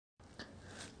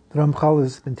The Ramchal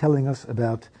has been telling us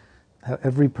about how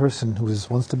every person who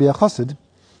wants to be a chassid,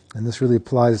 and this really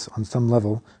applies on some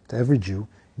level to every Jew,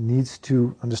 needs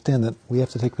to understand that we have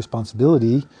to take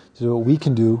responsibility to do what we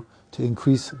can do to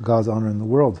increase God's honor in the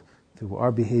world, through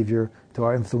our behavior, through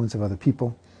our influence of other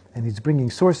people. And he's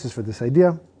bringing sources for this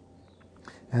idea,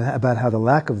 and about how the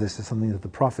lack of this is something that the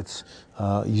prophets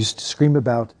used to scream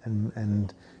about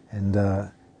and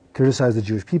criticize the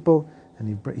Jewish people.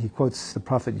 And he quotes the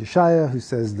prophet Yeshaya, who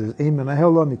says, "There's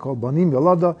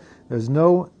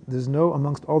no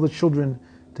amongst all the children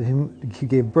to whom he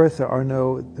gave birth.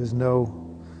 There's no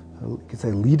you could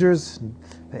say leaders.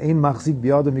 All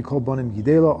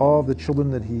of the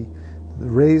children that he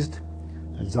raised,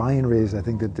 Zion raised. I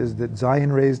think that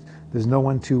Zion raised. There's no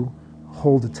one to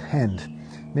hold its hand,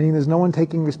 meaning there's no one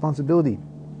taking responsibility."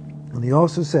 And he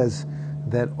also says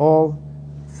that all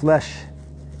flesh,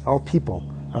 all people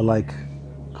are like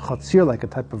chatzir, like a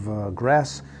type of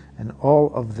grass, and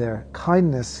all of their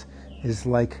kindness is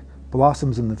like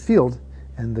blossoms in the field.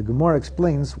 And the Gemara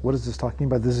explains, what is this talking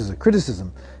about? This is a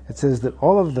criticism. It says that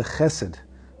all of the chesed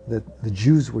that the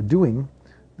Jews were doing,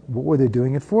 what were they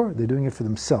doing it for? They're doing it for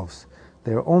themselves.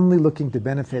 They're only looking to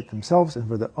benefit themselves and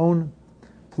for their own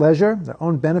pleasure, their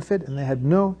own benefit, and they had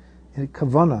no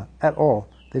kavana at all.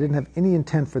 They didn't have any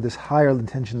intent for this higher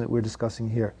intention that we're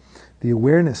discussing here. The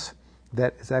awareness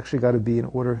that it's actually got to be in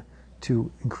order to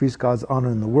increase God's honor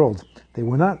in the world. They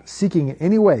were not seeking in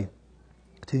any way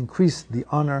to increase the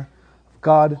honor of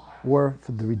God or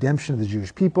for the redemption of the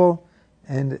Jewish people,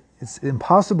 and it's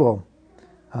impossible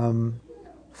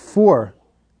for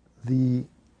the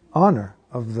honor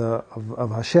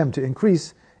of Hashem to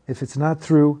increase if it's not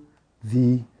through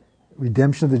the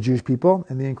redemption of the Jewish people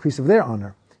and the increase of their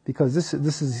honor. Because this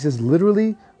is, he says,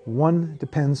 literally, one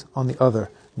depends on the other.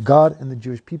 God and the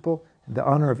Jewish people, the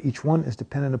honor of each one is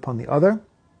dependent upon the other.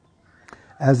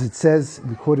 As it says,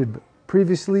 we quoted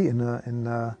previously in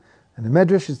the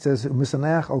Medrash, it says, it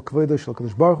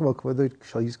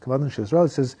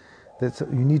says that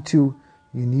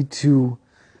you need to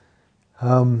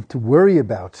worry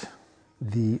about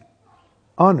the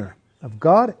honor of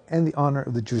God and the honor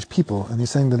of the Jewish people. And he's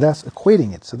saying that that's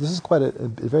equating it. So this is quite a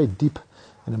very deep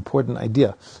and important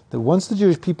idea. That once the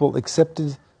Jewish people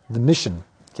accepted the mission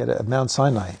at Mount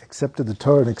Sinai, accepted the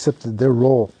Torah and accepted their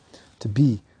role to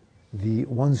be the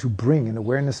ones who bring an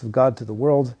awareness of God to the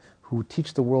world, who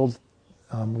teach the world,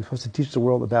 we're supposed to teach the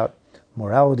world about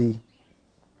morality,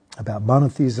 about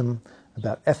monotheism,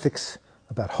 about ethics,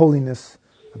 about holiness,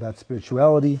 about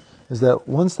spirituality, is that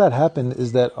once that happened,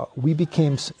 is that we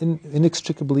became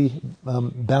inextricably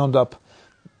bound up,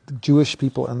 the Jewish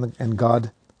people and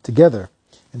God together,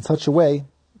 in such a way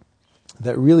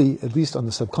that really, at least on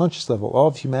the subconscious level, all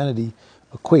of humanity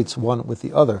equates one with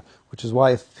the other, which is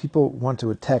why if people want to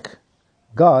attack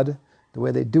God, the way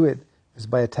they do it is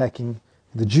by attacking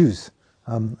the Jews.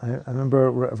 I remember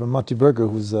Rav Mati Berger,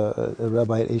 who was a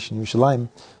rabbi at Eish in Yerushalayim.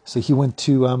 So he went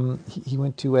to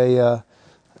a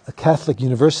Catholic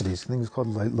university. I think it was called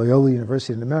Loyola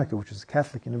University in America, which was a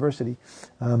Catholic university,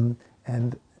 and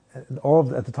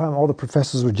at the time all the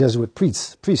professors were Jesuit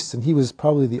priests, and he was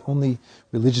probably the only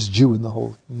religious Jew in the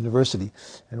whole university.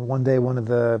 And one day one of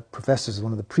the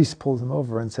priests pulled him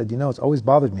over and said, "It's always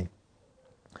bothered me.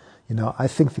 I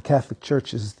think the Catholic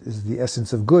Church is the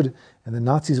essence of good, and the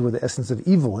Nazis were the essence of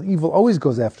evil, and evil always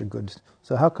goes after good.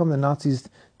 So how come the Nazis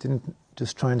didn't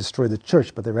just try and destroy the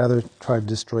church, but they rather tried to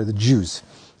destroy the Jews?"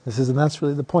 And that's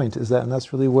really the point, and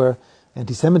that's really where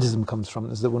anti-Semitism comes from,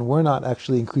 is that when we're not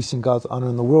actually increasing God's honor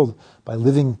in the world by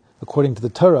living according to the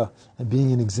Torah and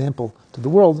being an example to the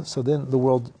world, so then the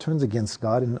world turns against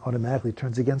God and automatically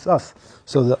turns against us.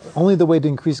 So only the way to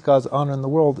increase God's honor in the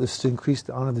world is to increase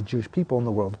the honor of the Jewish people in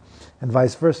the world, and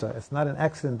vice versa. It's not an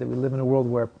accident that we live in a world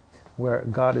where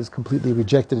God is completely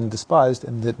rejected and despised,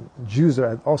 and that Jews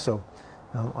are also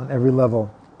on every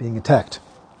level being attacked.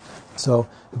 So,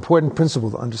 important principle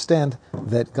to understand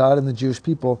that God and the Jewish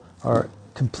people are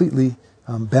completely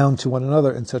bound to one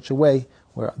another in such a way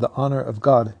where the honor of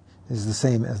God is the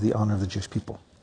same as the honor of the Jewish people.